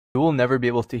You will never be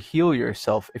able to heal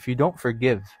yourself if you don't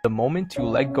forgive. The moment you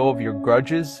let go of your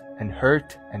grudges and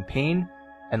hurt and pain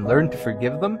and learn to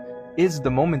forgive them is the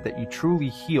moment that you truly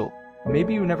heal.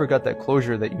 Maybe you never got that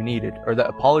closure that you needed or that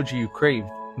apology you craved,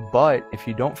 but if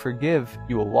you don't forgive,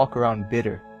 you will walk around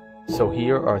bitter. So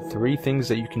here are 3 things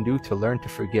that you can do to learn to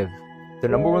forgive. The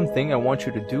number 1 thing I want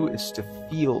you to do is to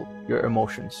feel your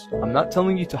emotions. I'm not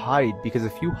telling you to hide, because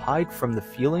if you hide from the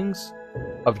feelings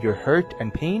of your hurt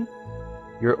and pain,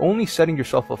 you're only setting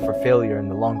yourself up for failure in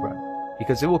the long run,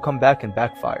 because it will come back and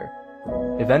backfire.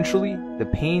 Eventually, the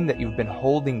pain that you've been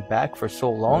holding back for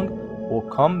so long will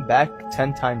come back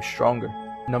 10 times stronger.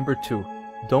 Number 2,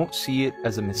 don't see it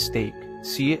as a mistake.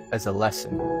 See it as a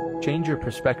lesson. Change your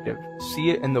perspective. See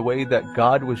it in the way that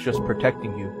God was just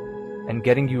protecting you and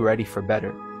getting you ready for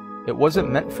better. It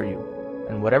wasn't meant for you,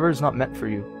 and whatever is not meant for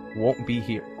you won't be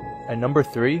here. And number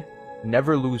 3,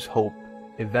 never lose hope.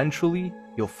 Eventually,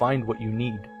 you'll find what you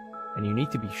need, and you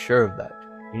need to be sure of that.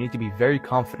 You need to be very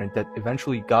confident that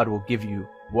eventually God will give you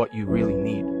what you really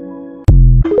need.